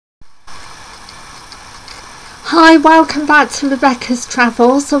Hi, welcome back to Rebecca's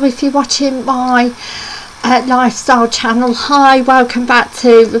Travels, or if you're watching my lifestyle channel, hi, welcome back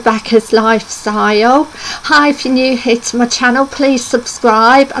to Rebecca's Lifestyle. Hi, if you're new here to my channel, please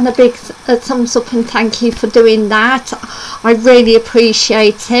subscribe, and a big thumbs up and thank you for doing that. I really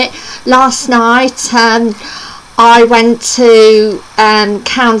appreciate it. Last night I went to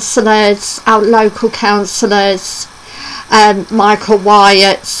counsellors, our local counsellors, Michael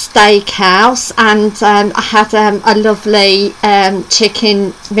Wyatt's steakhouse, and I had a lovely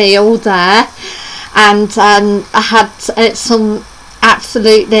chicken meal there, and I had some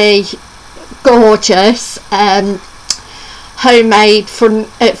absolutely gorgeous homemade fruit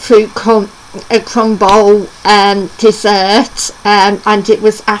crumble dessert, and it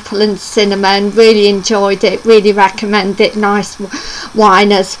was apple and cinnamon. Really enjoyed it, really recommend it. Nice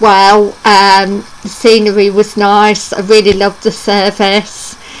wine as well. The scenery was nice. I really loved the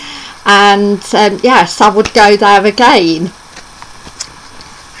service, and yes, I would go there again.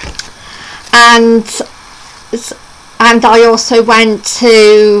 And I also went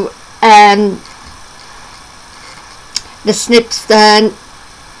to the Snibston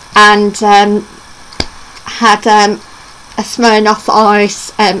and had a Smirnoff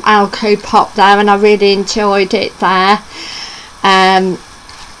Ice Alco Pop there, and I really enjoyed it there, and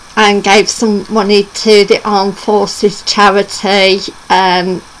gave some money to the Armed Forces charity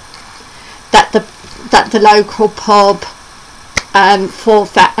that the local pub for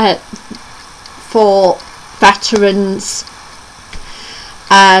veterans,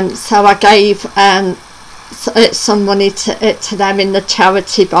 so I gave some money to them in the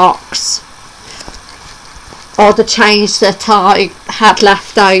charity box, or the change that I had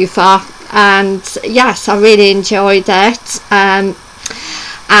left over. And yes, I really enjoyed it, and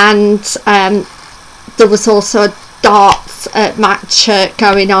there was also a darts match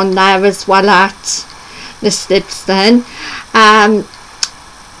going on there as well at the Snibston.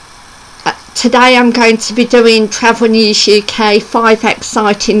 Today I'm going to be doing Travel News UK 5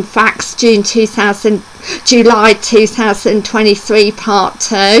 exciting facts July 2023 part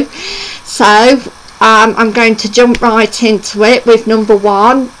 2. So I'm going to jump right into it with number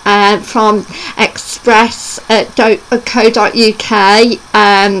 1 from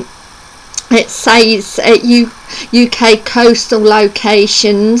express.co.uk. It says UK coastal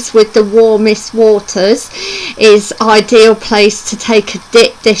locations with the warmest waters is ideal place to take a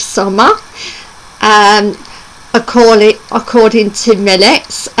dip this summer, according to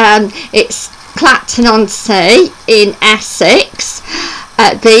Millets. It's Clacton-on-Sea in Essex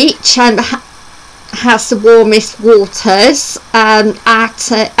beach, and has the warmest waters at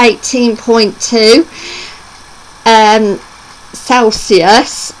 18.2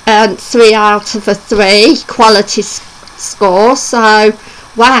 Celsius, and 3 out of a 3 quality score. So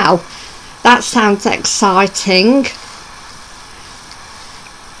wow, that sounds exciting.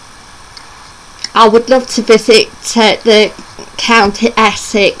 I would love to visit the County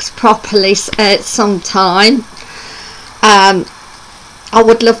Essex properly sometime. I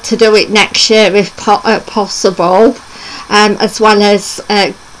would love to do it next year if possible, as well as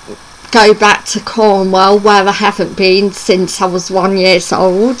go back to Cornwall, where I haven't been since I was 1 year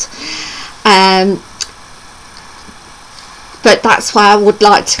old. But that's where I would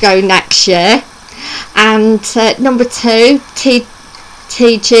like to go next year. And number 2,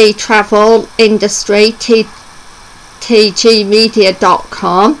 TG Travel Industry,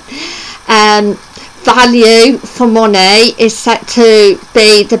 tgmedia.com. Value for money is set to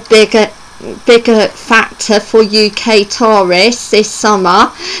be the bigger factor for UK tourists this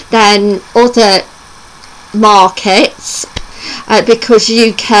summer than other markets, because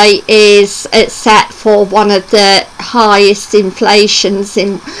UK is set for one of the highest inflations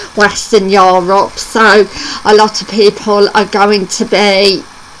in Western Europe. So a lot of people are going to be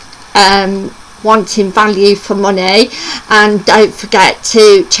wanting value for money. And don't forget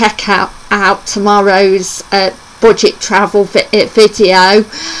to check out tomorrow's budget travel video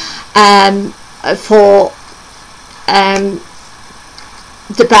for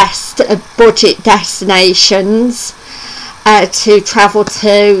the best budget destinations to travel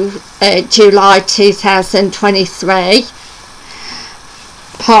to July 2023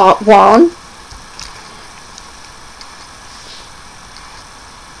 part 1.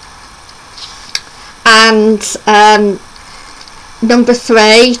 And number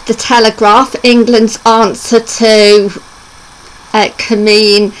 3, The Telegraph, England's answer to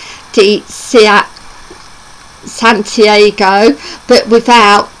Camino de Santiago, but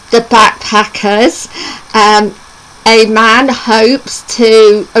without the backpackers. A man hopes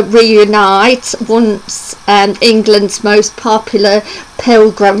to reunite once England's most popular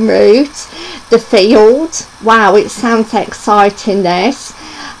pilgrim route, the field. Wow, it sounds exciting. This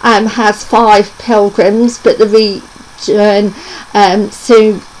has 5 pilgrims, but the region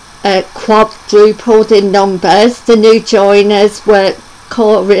soon quadrupled in numbers. The new joiners were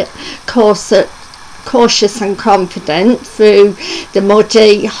cautious and confident through the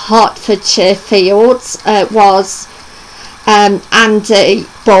muddy Hertfordshire fields. Was Andy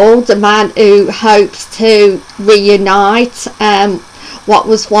Bull, the man who hopes to reunite what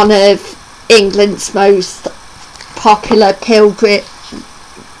was one of England's most popular pilgrim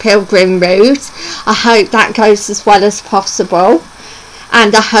route. I hope that goes as well as possible,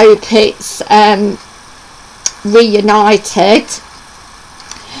 and I hope it's reunited.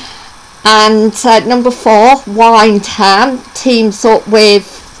 And number 4, Windham teams up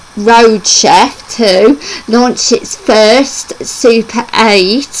with Road Chef to launch its first Super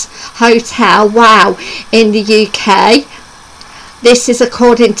 8 hotel, wow, in the UK. This is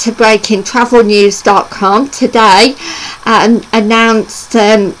according to BreakingTravelNews.com today, announced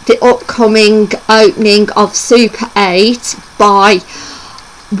the upcoming opening of Super 8 by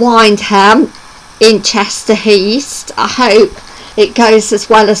Windham in Chester East. I hope it goes as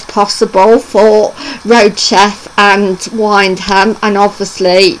well as possible for Road Chef and Windham, and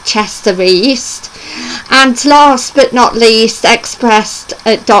obviously Chester East. And last but not least, Express.co.uk,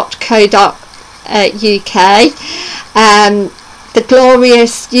 the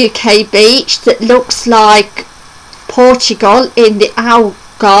glorious UK beach that looks like Portugal in the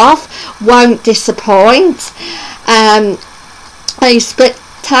Algarve won't disappoint. A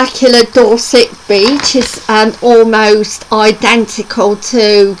spectacular Dorset beach is almost identical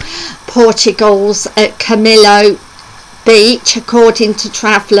to Portugal's Camilo beach, according to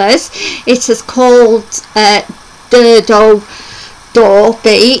travellers. It is called Douro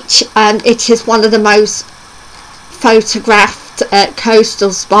Beach, and it is one of the most photographed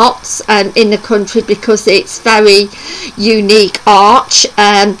coastal spots in the country because it's very unique arch.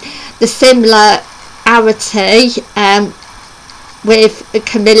 The similarity with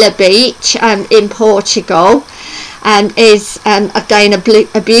Camilo Beach in Portugal is again a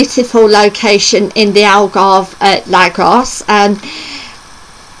beautiful location in the Algarve at Lagos.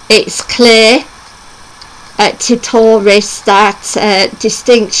 It's clear to tourists that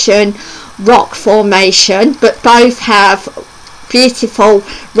distinction rock formation, but both have beautiful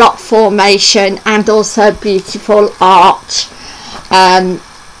rock formation and also beautiful arch on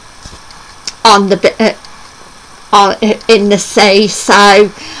the in the sea.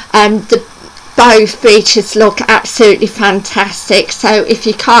 So both beaches look absolutely fantastic. So if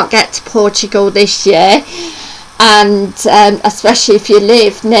you can't get to Portugal this year, and especially if you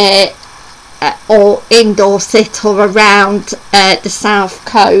live near or in Dorset or around the south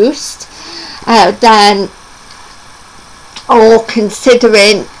coast, then, or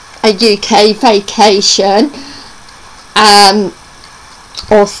considering a UK vacation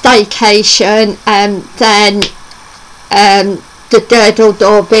or staycation, then the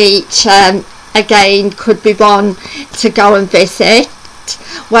Douro Beach again could be one to go and visit,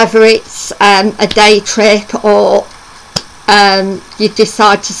 whether it's a day trip or you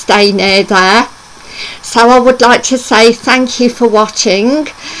decide to stay near there. So I would like to say thank you for watching,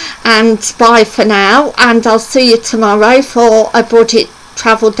 and bye for now, and I'll see you tomorrow for a budget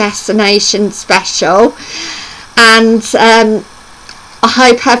travel destination special. And I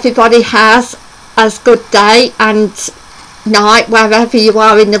hope everybody has as good day and night wherever you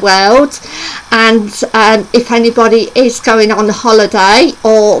are in the world. And if anybody is going on a holiday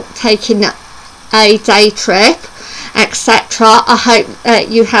or taking a day trip, etc., I hope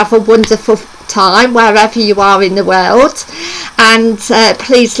you have a wonderful time wherever you are in the world. And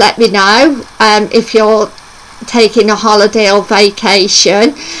please let me know if you're taking a holiday or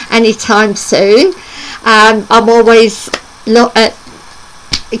vacation anytime soon. I'm always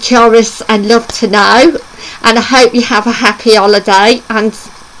curious and love to know, and I hope you have a happy holiday and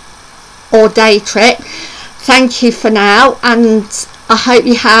or day trip. Thank you for now, and I hope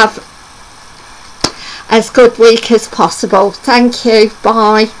you have as good week as possible. Thank you.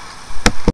 Bye.